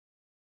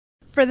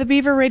For the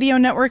Beaver Radio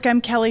Network,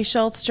 I'm Kelly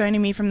Schultz.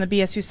 Joining me from the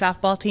BSU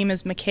softball team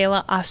is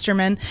Mikayla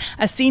Osterman,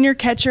 a senior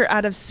catcher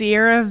out of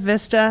Sierra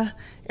Vista,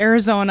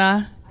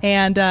 Arizona.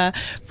 And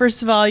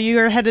first of all, you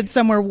are headed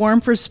somewhere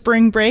warm for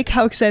spring break.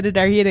 How excited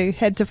are you to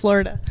head to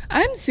Florida?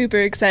 I'm super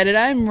excited.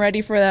 I'm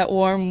ready for that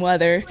warm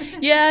weather.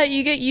 Yeah,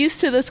 you get used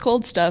to this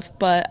cold stuff,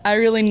 but I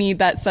really need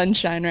that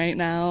sunshine right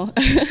now.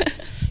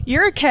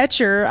 You're a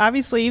catcher.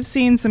 Obviously, you've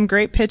seen some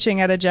great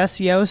pitching out of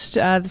Jess Yost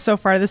so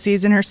far this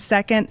season. Her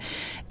second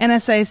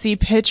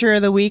NSIC Pitcher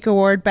of the Week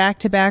award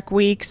back-to-back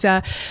weeks.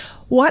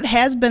 What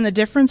has been the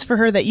difference for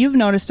her that you've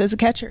noticed as a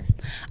catcher?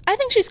 I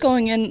think she's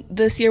going in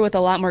this year with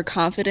a lot more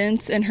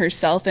confidence in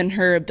herself and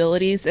her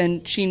abilities,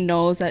 and she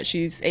knows that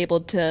she's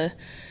able to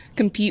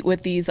compete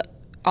with these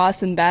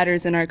awesome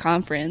batters in our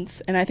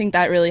conference, and I think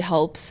that really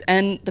helps.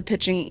 And the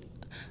pitching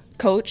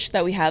coach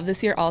that we have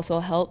this year also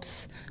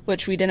helps,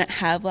 which we didn't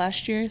have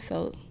last year,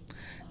 so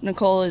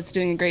Nicole is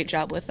doing a great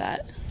job with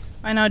that.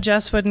 I know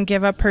Jess wouldn't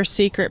give up her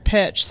secret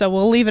pitch, so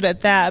we'll leave it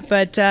at that.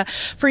 But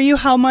for you,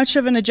 how much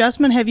of an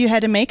adjustment have you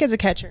had to make as a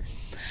catcher?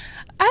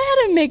 I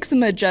had to make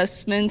some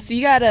adjustments.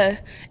 You gotta,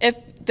 if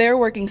they're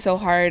working so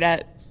hard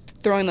at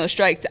throwing those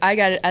strikes, I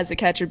gotta, as a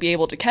catcher, be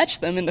able to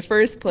catch them in the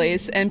first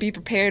place and be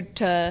prepared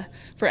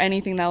for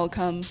anything that will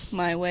come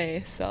my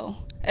way. So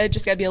I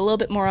just gotta be a little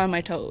bit more on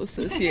my toes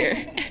this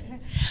year.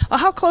 Well,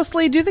 how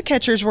closely do the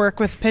catchers work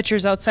with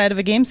pitchers outside of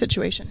a game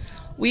situation?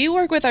 We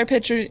work with our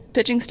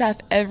pitching staff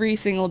every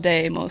single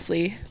day,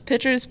 mostly.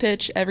 Pitchers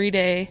pitch every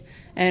day,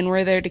 and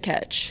we're there to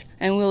catch.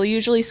 And we'll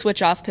usually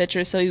switch off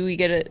pitchers so we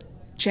get a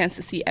chance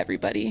to see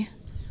everybody.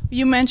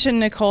 You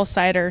mentioned Nicole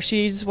Sider.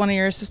 She's one of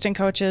your assistant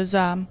coaches.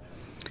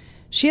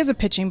 She has a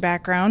pitching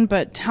background,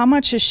 but how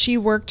much has she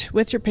worked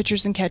with your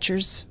pitchers and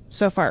catchers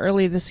so far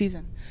early this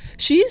season?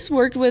 She's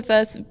worked with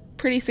us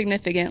pretty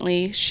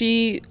significantly.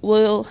 She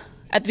will...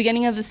 At the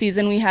beginning of the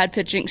season, we had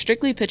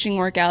strictly pitching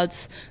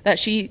workouts that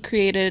she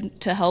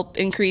created to help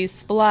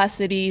increase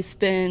velocity,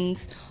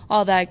 spins,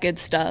 all that good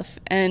stuff.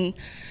 And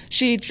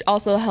she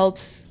also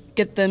helps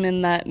get them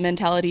in that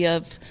mentality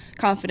of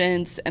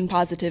confidence and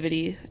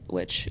positivity,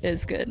 which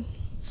is good.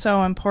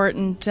 So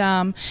important.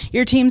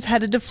 Your team's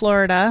headed to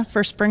Florida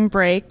for spring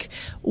break.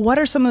 What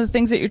are some of the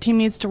things that your team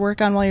needs to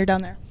work on while you're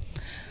down there?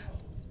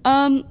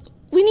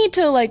 We need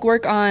to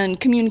work on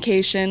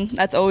communication.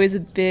 That's always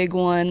a big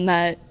one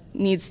that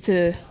needs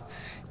to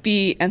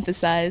be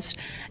emphasized,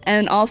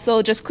 and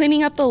also just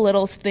cleaning up the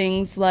little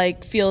things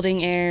like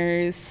fielding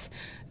errors,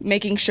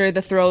 making sure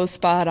the throw's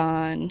spot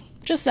on,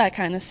 just that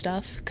kind of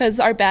stuff, because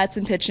our bats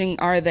and pitching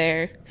are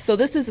there. So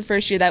this is the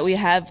first year that we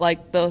have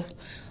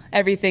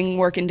everything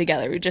working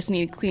together. We just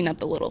need to clean up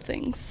the little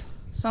things.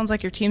 Sounds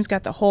like your team's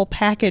got the whole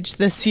package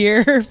this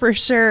year for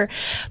sure.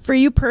 For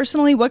you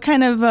personally, what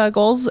kind of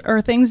goals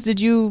or things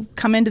did you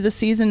come into the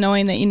season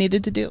knowing that you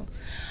needed to do?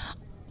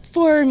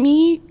 For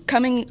me,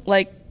 coming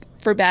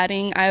for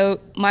batting,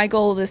 my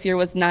goal this year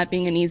was not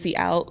being an easy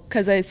out,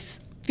 because I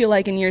feel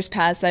like in years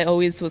past I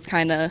always was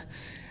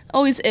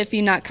always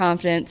iffy, not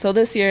confident. So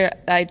this year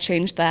I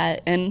changed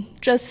that, and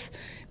just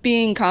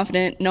being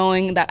confident,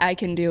 knowing that I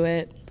can do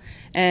it,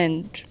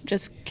 and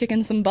just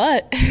kicking some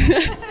butt,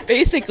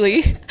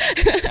 basically.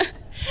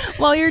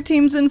 While your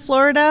team's in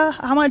Florida,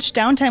 how much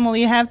downtime will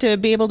you have to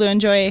be able to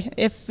enjoy,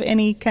 if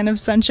any, kind of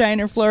sunshine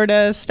or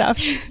Florida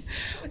stuff?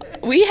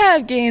 We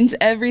have games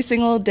every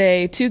single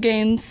day, 2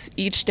 games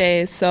each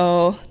day,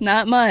 so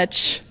not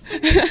much.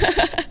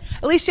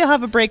 At least you'll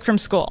have a break from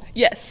school.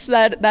 Yes,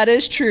 that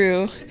is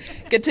true.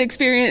 Get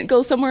to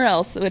go somewhere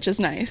else, which is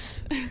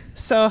nice.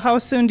 So how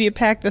soon do you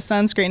pack the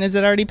sunscreen? Is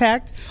it already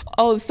packed?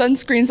 Oh, the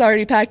sunscreen's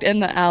already packed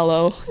in the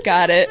aloe.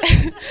 Got it.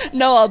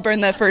 No, I'll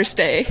burn that first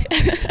day.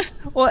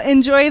 Well,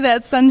 enjoy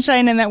that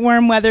sunshine and that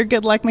warm weather.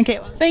 Good luck,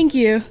 Mikayla. Thank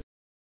you.